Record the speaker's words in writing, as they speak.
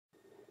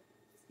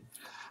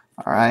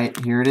Alright,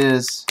 here it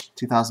is,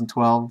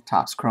 2012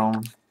 Topps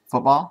Chrome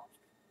football.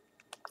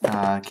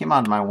 Came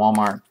out in my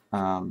Walmart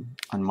on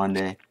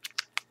Monday.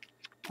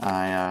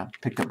 I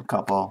picked up a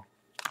couple.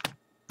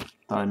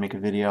 Thought I'd make a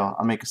video.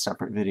 I'll make a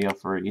separate video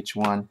for each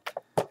one.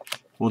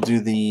 We'll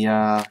do the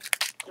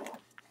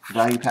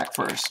value pack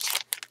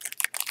first.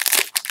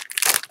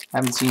 I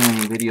haven't seen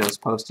any videos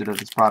posted of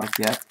this product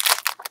yet,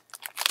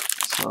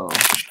 so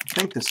I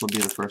think this will be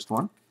the first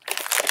one.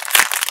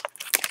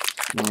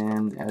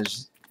 And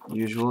as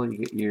usual, you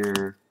get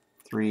your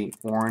 3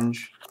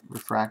 orange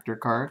refractor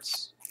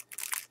cards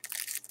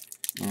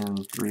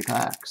and 3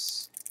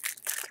 packs.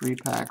 3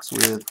 packs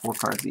with 4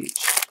 cards each.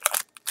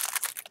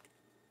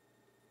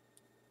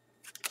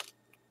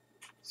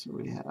 So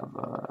we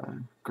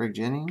have Greg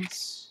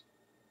Jennings,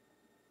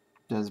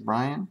 Des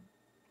Bryant,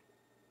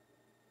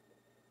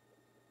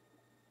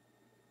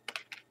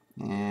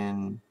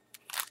 and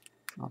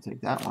I'll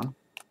take that one,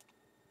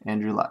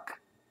 Andrew Luck.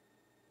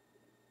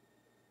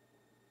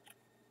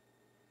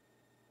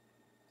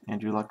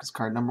 Andrew Luck is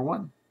card number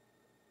 1.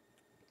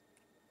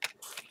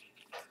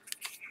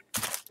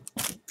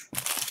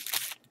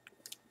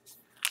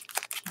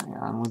 Hang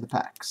on with the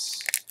packs.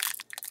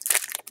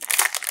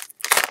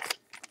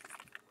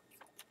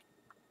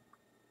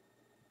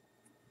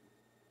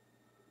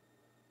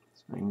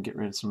 So I can get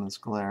rid of some of this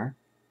glare.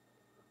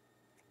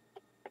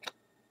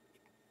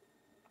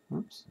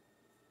 Oops.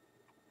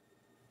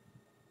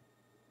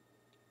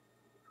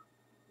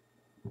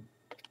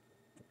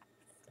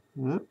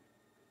 Oop.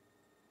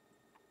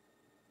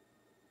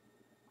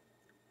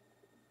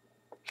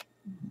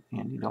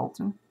 Andy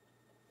Dalton.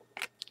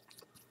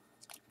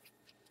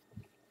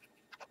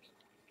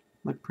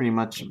 Look pretty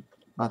much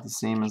about the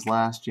same as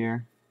last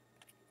year.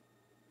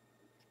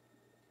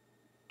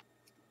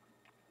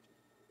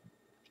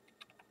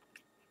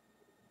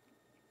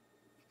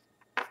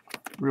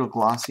 Real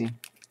glossy.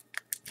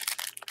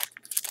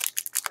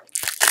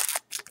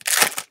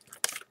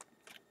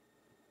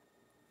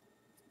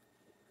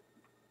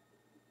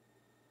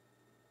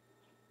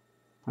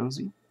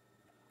 Posey.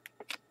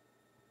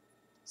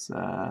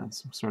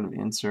 It's some sort of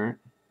insert.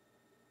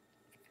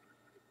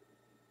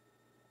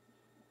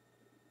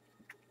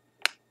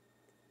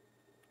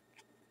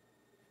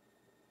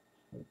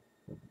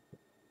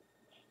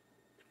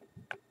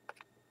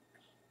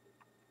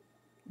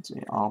 It's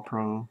an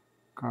All-Pro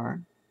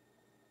card.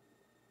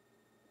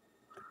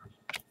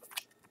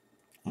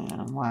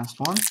 And last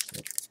one.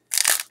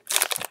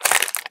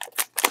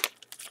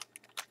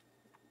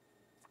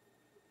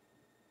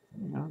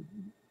 There you go.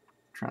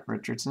 Trent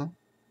Richardson.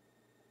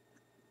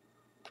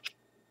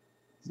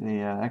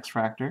 The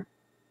Refractor.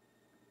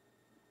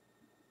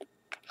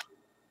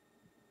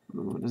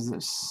 What is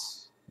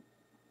this?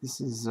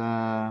 This is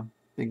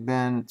Big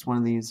Ben. It's one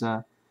of these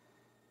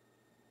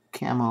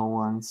camo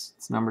ones.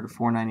 It's numbered to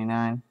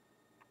 $4.99.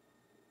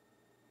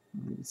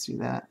 You can see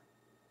that.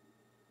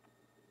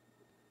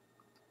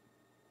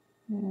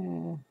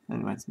 Yeah.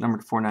 Anyway, it's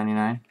numbered to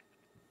 $4.99.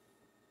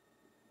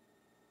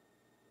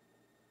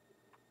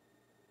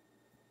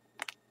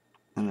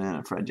 And then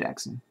a Fred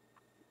Jackson.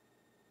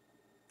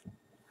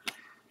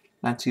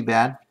 Not too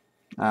bad.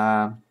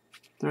 They're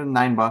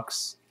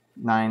 $9,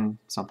 9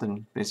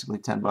 something, basically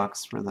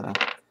 $10 for the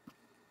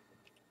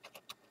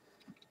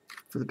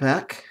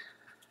pack.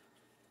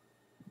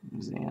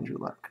 There's the Andrew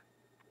Luck.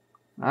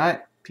 All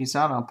right, peace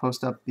out. I'll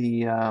post up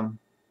the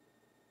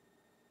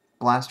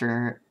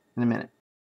blaster in a minute.